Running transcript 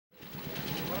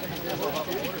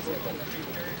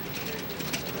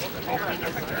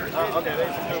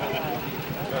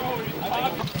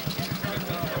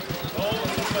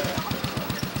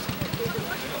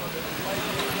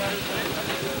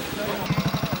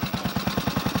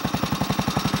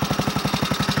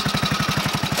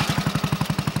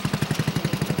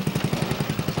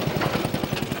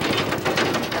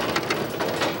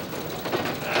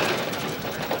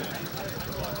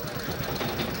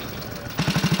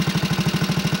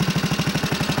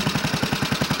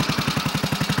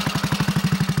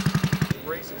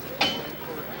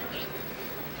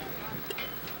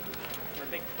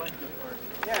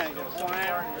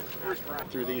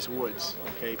Through these woods,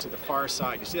 okay, to the far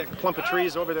side. You see that clump of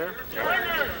trees over there?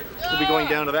 We'll be going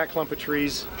down to that clump of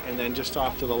trees and then just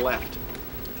off to the left.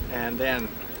 And then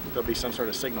there'll be some sort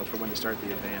of signal for when to start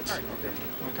the advance.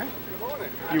 Okay.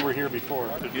 You were here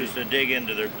before. Used to dig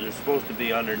into their, they're supposed to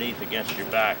be underneath against your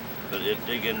back, but it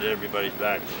dig into everybody's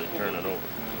back so they turn it over.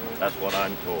 That's what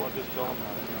I'm told.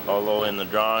 Although in the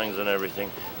drawings and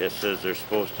everything, it says they're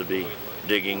supposed to be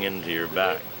digging into your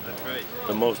back. That's right.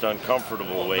 The most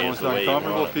uncomfortable way is the way you want it.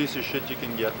 The most uncomfortable piece of shit you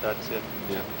can get, that's it.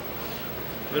 Yeah.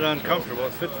 A bit uncomfortable,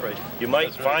 it fits right. You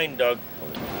might find, Doug.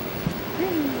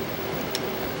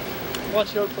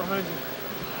 Watch out behind you.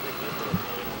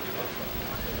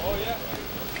 Oh yeah.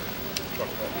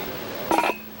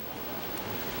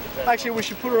 Actually, we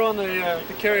should put her on the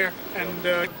carrier and.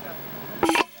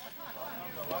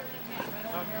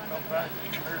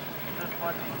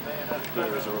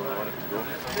 There's where we want it to go.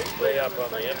 Lay up on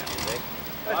the empties, eh?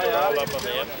 All up on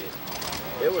the empties.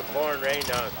 It was pouring rain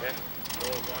down, okay? No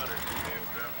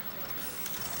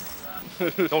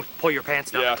water. Don't pull your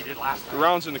pants down like you did last time. The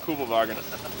round's in the Kubelwagen.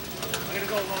 I'm gonna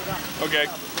go load up. Okay.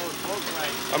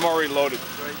 I'm already loaded.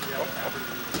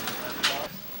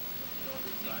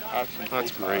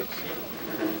 That's great.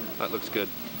 That looks good.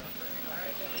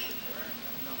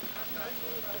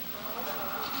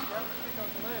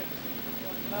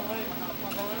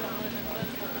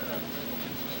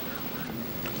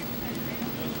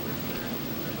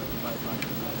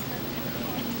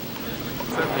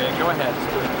 Okay, go ahead.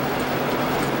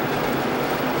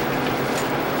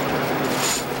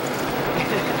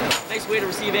 Nice way to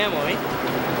receive ammo, eh?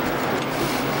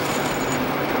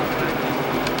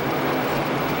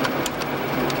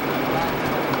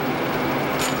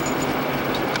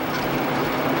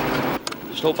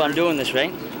 Just hope I'm doing this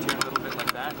right. Turn a little bit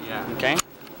like that, yeah. Okay.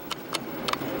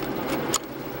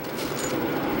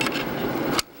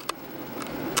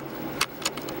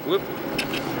 Whoop.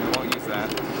 We won't use that.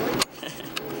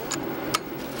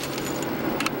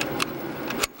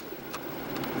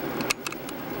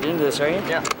 You're into this, are you?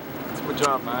 Yeah. That's a good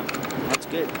job, man. That's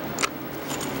good.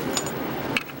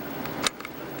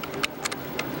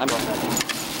 I'm going that.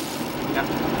 Yeah.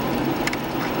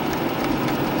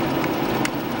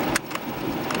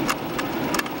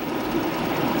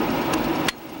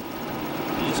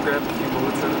 You just grabbed a few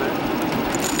bullets out of there.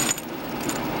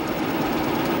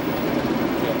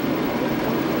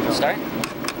 Start?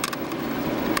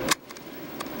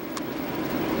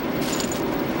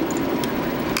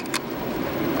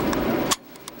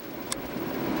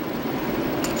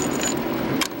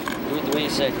 Do it the way you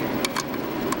said here.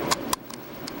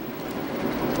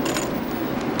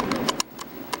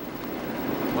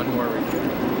 One more right here.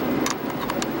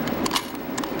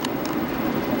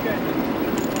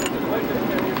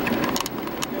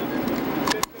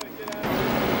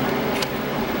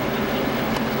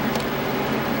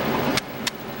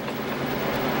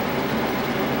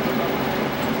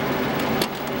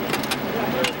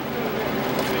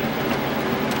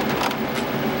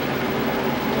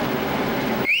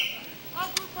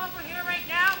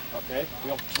 Okay,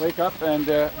 we'll wake up and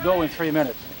go in 3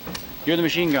 minutes. You're the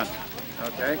machine gun.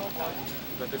 Okay.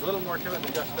 But there's a little more to it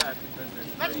than just that because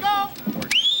there's. Let's go!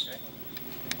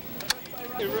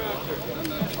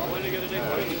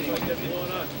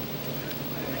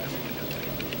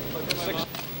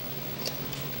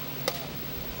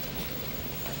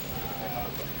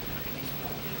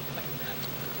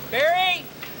 Barry!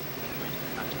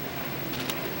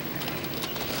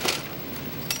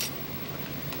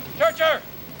 Churcher!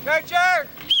 Charger!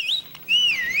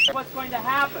 What's going to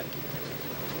happen?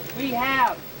 We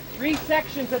have 3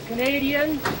 sections of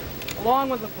Canadians along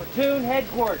with the platoon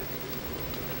headquarters.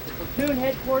 The platoon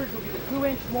headquarters will be the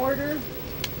 2-inch mortar.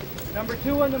 Number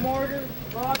 2 on the mortar,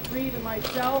 Rob, Reed, and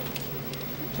myself.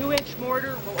 The 2-inch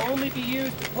mortar will only be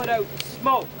used to put out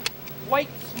smoke,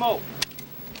 white smoke.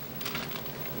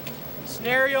 The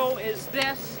scenario is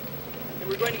this, and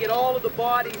we're going to get all of the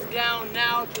bodies down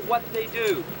now to what they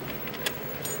do.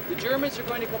 The Germans are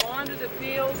going to come onto the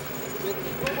field, with the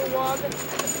scuba wagon and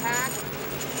the pack,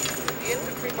 the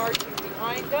infantry marching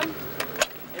behind them,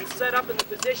 and set up in the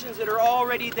positions that are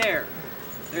already there.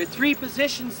 There are 3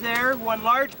 positions there, 1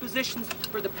 large position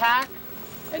for the pack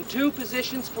and 2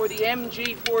 positions for the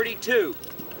MG42.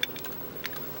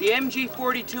 The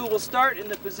MG42 will start in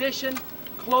the position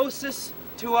closest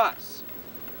to us.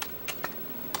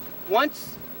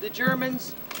 Once the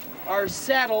Germans are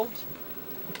settled,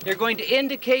 they're going to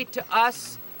indicate to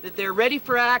us that they're ready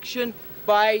for action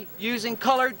by using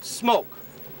colored smoke.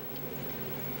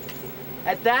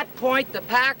 At that point, the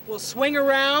pack will swing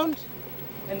around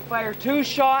and fire 2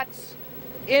 shots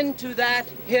into that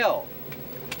hill.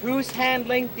 Who's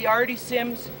handling the arty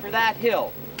sims for that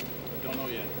hill? Don't know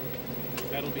yet.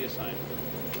 That'll be a sign.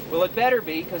 Well, it better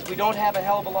be, because we don't have a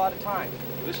hell of a lot of time.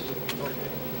 This is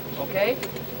Okay?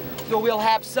 So we'll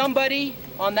have somebody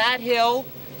on that hill.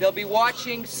 They'll be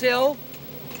watching Sill.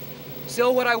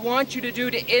 Sill, what I want you to do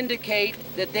to indicate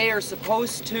that they are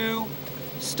supposed to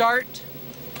start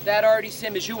that arty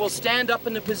sim is you will stand up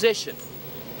in the position.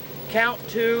 Count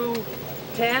to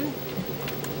 10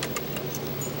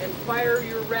 and fire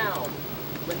your round.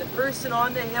 When the person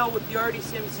on the hill with the arty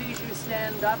sim sees you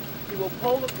stand up, he will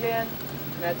pull the pin,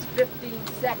 and that's 15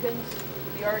 seconds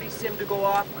for the arty sim to go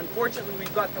off. Unfortunately,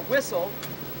 we've got the whistle.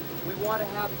 We want to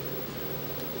have...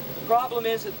 The problem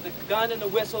is that the gun and the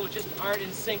whistle just aren't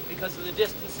in sync because of the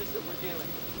distances that we're dealing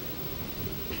with.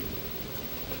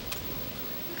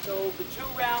 So the 2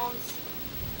 rounds...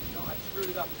 No, I screwed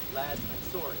it up, lads. I'm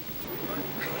sorry.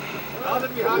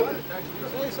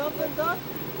 Say something, Doc?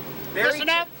 Listen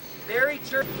up! Very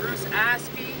church. Bruce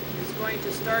Askey is going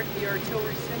to start the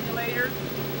artillery simulator,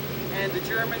 and the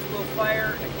Germans will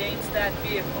fire against that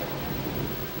vehicle.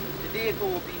 The vehicle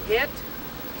will be hit,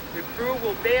 the crew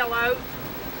will bail out,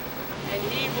 and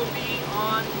he will be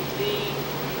on the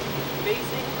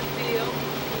facing the field.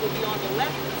 He will be on the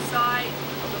left side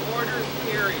of the mortar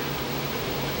carrier.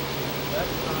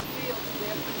 Fields, they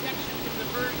have protection from the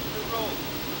verge of the road.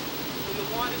 So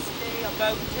you'll want to stay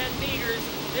about 10 meters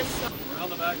this side. on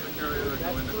the back of the carrier.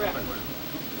 That's correct.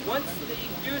 Once the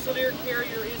Fusilier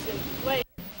carrier is in place.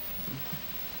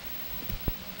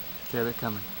 Okay, they're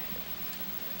coming.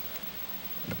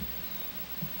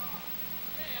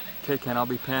 Okay, Ken, I'll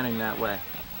be panning that way.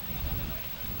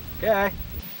 Okay.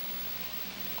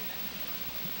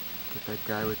 Get that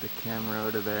guy with the camera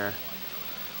out of there.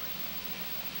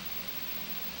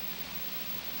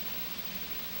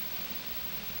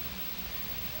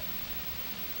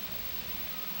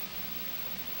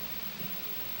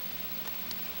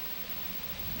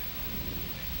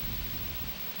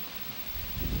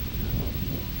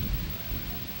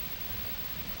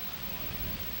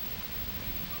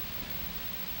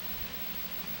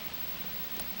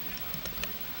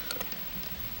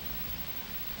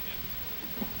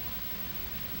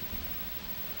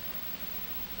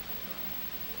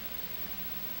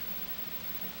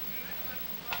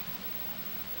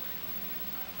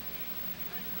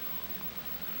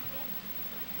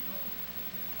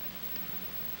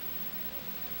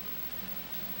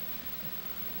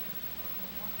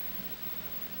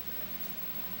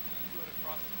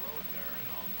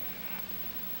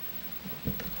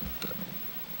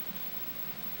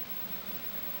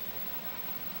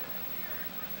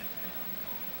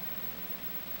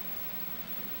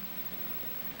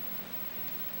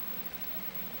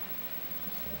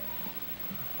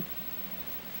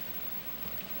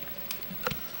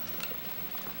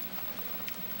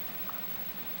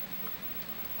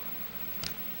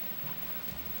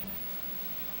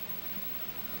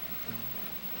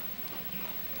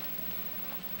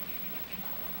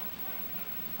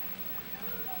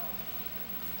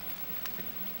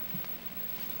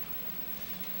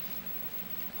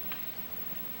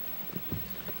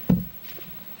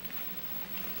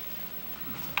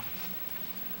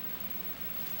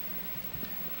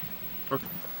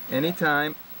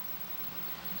 Anytime.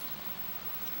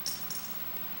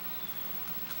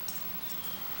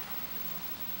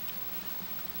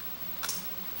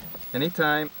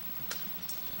 Anytime.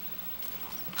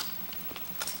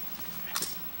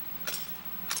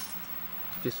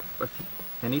 Just a few,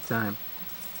 anytime.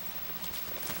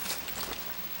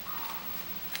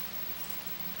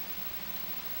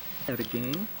 At a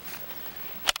game.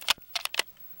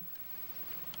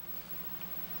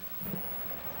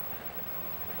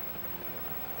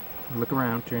 Look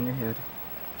around, turn your head.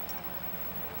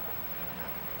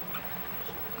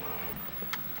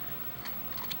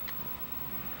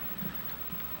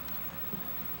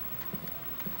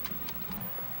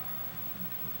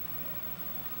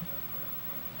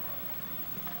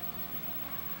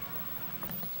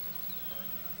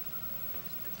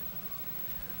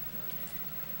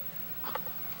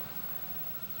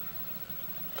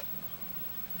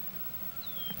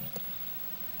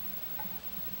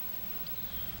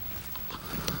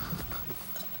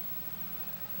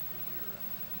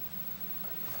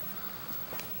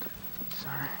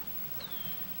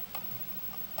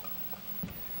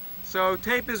 So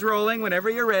tape is rolling whenever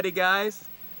you're ready, guys.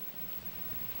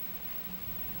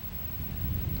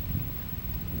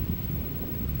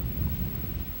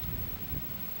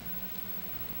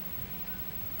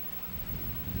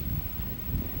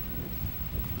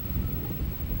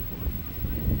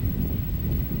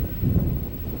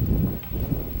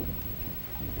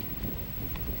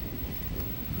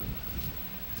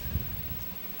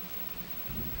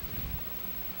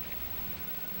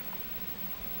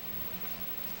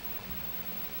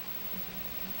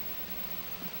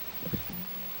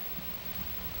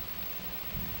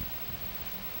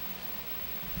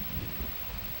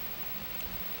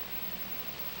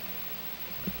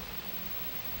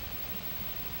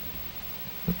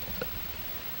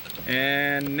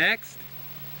 And next.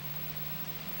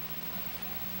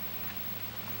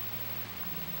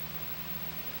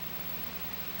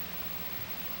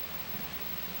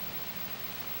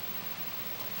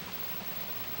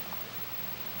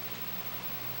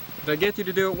 If I get you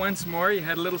to do it once more, you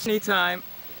had a little sneak time.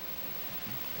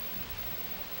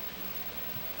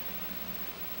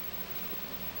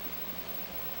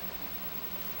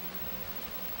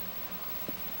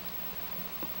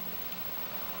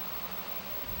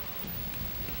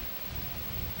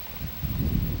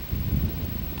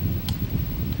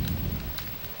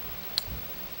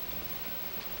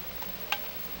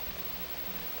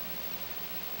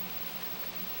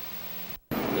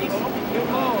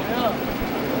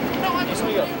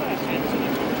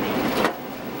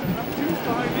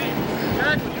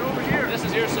 This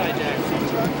is your side, Jack.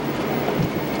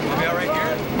 Are we all right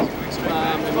here?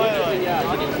 Yeah,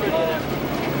 I'll get through to you there.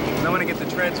 I want to get the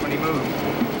treads when he moves.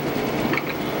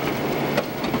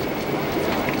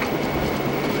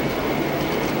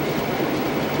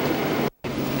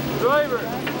 Driver,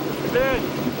 advance.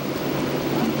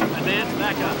 Advance,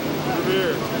 back up.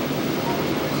 Rear.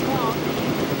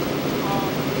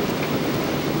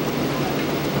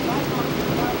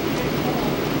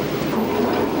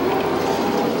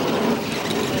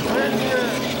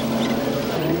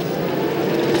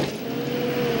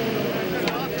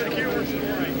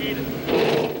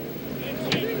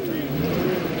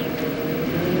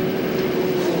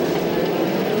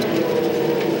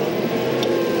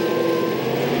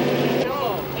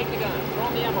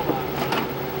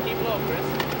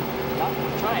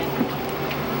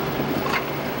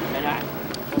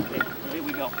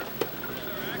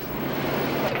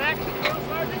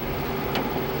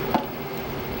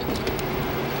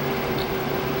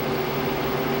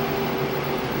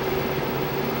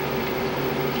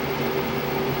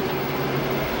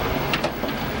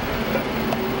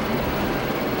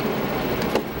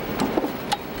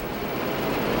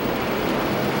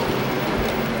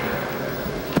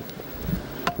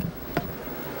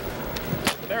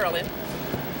 Barrel in.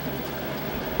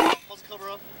 Pulse cover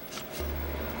up.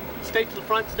 Stay to the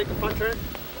front, stay to the front turn.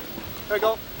 There we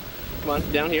go. Come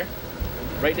on, down here.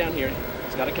 Right down here.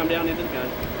 It's got to come down into the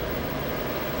gun.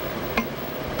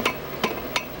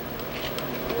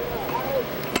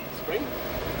 Spring.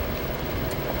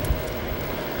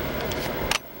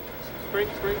 Spring,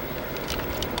 spring.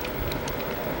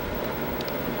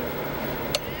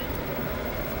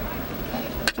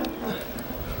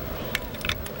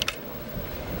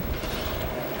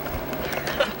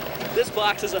 This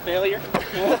box is a failure.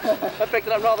 I picked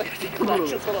it up wrong. The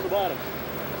box is on the bottom.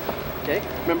 Okay?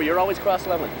 Remember, you're always cross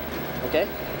leveling. Okay?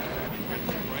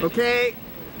 Okay,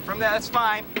 from there, that's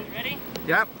fine. Ready?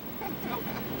 Yep.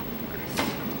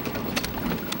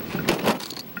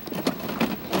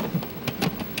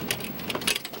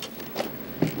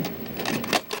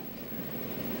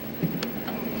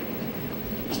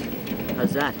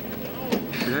 How's that?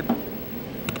 Good.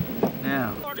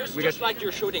 Now, Just like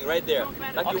you're shooting right there.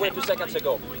 Like you went 2 seconds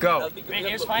ago. go. Right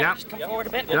here's fine. Yep. Just come forward a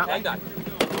bit. Yep. Like that.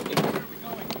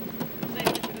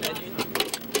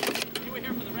 You were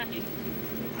here for the recce.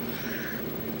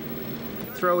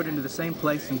 Throw it into the same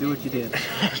place and do what you did.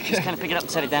 Just kind of pick it up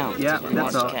and set it down. Yeah, So you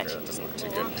that's want all. to catch. Doesn't look too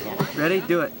good. Ready?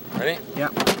 Do it. Ready?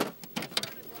 Yep.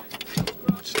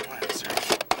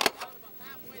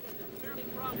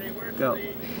 Go.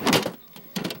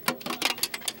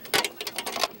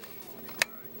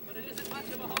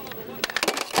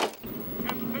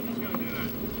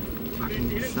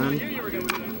 Fucking son.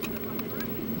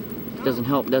 Doesn't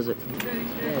help, does it?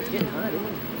 Yeah, it's getting hot, isn't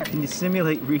it? Can you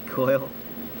simulate recoil?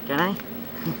 Can I?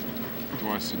 Do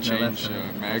us to No, change that's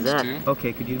not. mags that? too?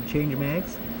 Okay, could you change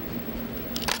mags?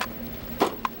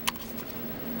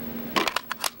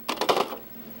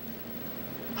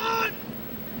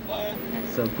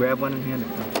 So grab one and hand it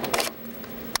to him.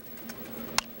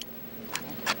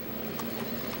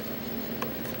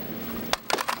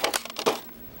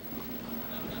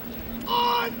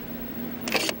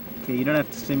 okay. You don't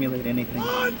have to simulate anything.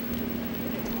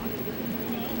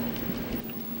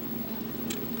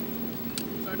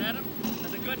 Sergeant Adam,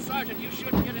 as a good sergeant, you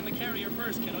shouldn't get in the carrier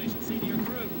first, kiddo. You should see to your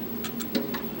crew.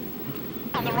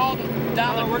 On the road,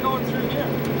 down the... We're going through here.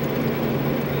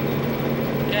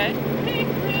 Okay.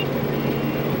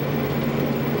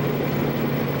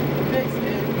 Fix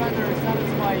is whether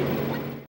satisfied